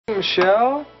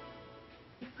Michelle?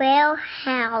 Well,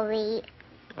 Howie.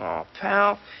 Oh,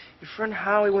 pal, your friend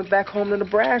Howie went back home to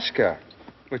Nebraska,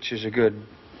 which is a good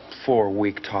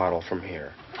 4-week toddle from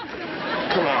here.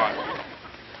 Come on.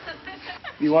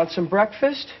 You want some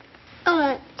breakfast?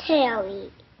 Howie.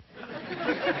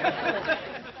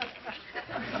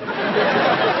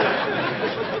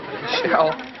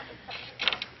 Michelle.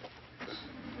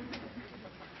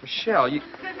 Michelle, you...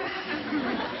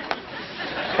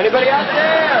 Anybody out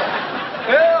there?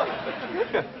 Help!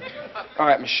 All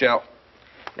right, Michelle.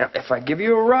 Now, if I give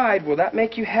you a ride, will that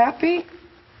make you happy?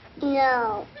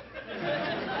 No.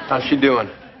 How's she doing?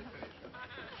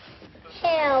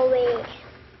 Howie.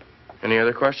 Any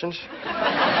other questions?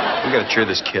 We gotta cheer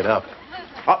this kid up.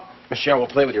 Oh, Michelle, we'll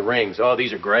play with your rings. Oh,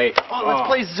 these are great. Oh, let's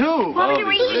play zoo. Want me to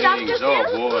read you Dr. Seuss?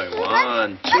 Oh, boy.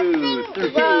 1, 2,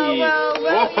 3. Whoa.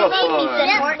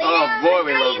 Oh, boy,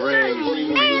 we love rings.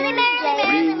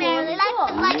 Merrily,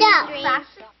 like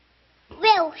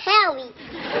Will, Howie.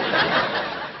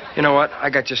 You know what? I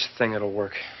got just a thing that'll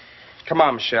work. Come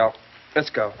on, Michelle. Let's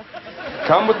go.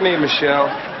 Come with me, Michelle.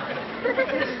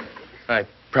 I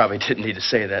probably didn't need to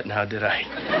say that now, did I?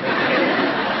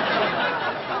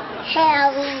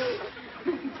 Howie.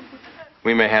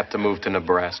 We may have to move to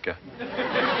Nebraska.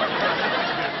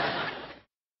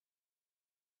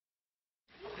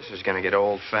 This is gonna get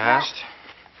old fast.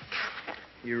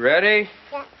 You ready?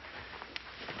 Yeah.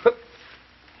 There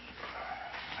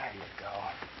you go.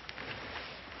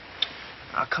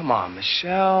 Now, come on,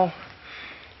 Michelle.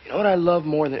 You know what I love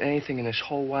more than anything in this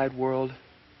whole wide world?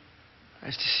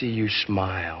 That's to see you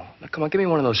smile. Now, come on, give me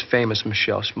one of those famous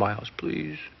Michelle smiles,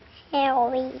 please.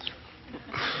 Howie.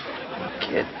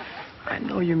 Kid, I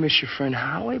know you miss your friend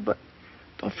Howie, but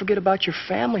don't forget about your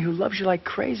family who loves you like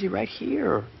crazy right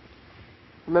here.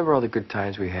 Remember all the good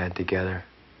times we had together.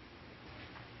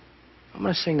 I'm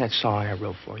gonna sing that song I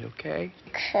wrote for you, okay?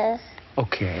 Okay.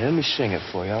 Okay, let me sing it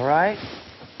for you, all right?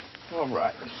 All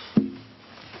right.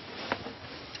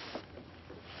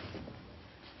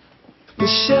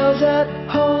 Michelle's at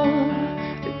home,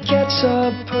 the cats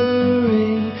are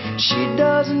purring. She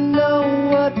doesn't know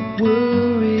what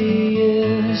worry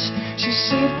is. She's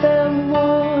safe and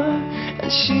warm,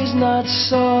 and she's not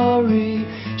sorry.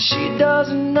 She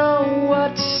doesn't know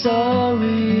what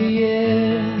sorry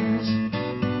is.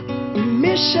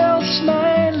 Michelle's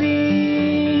smiling.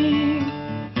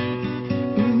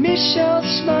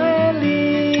 Michelle's smiling.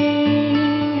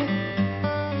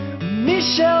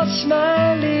 Michelle's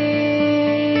smiling.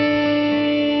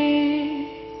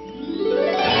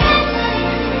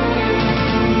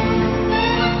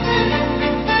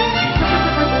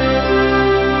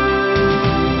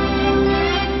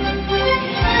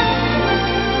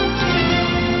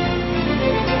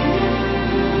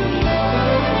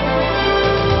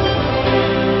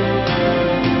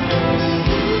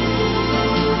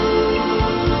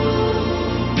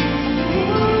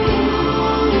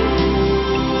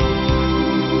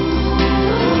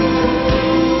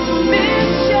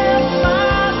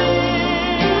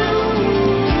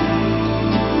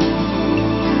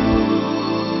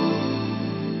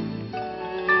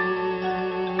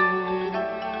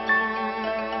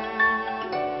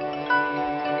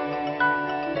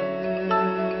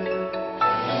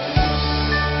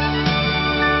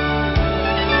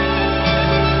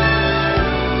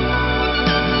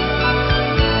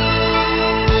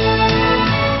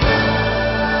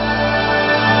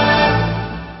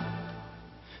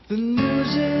 The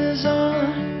news is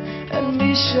on, and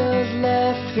Michelle's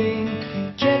laughing.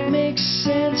 Can't make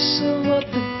sense of what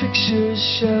the pictures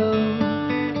show.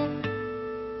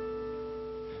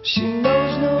 She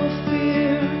knows no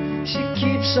fear, she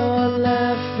keeps on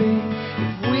laughing.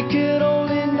 If we could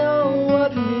only know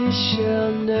what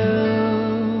Michelle knows.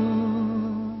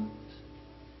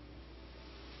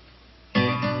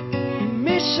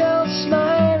 Michelle's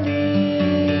smiling.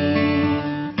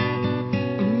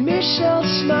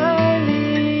 Michelle's smiling.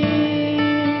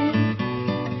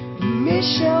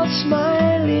 Michelle's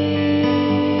smiling.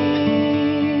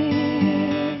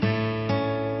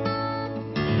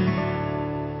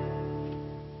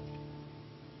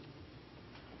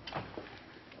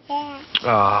 Yeah.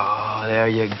 Oh, there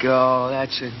you go.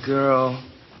 That's a girl.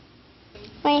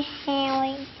 My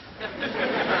Howie.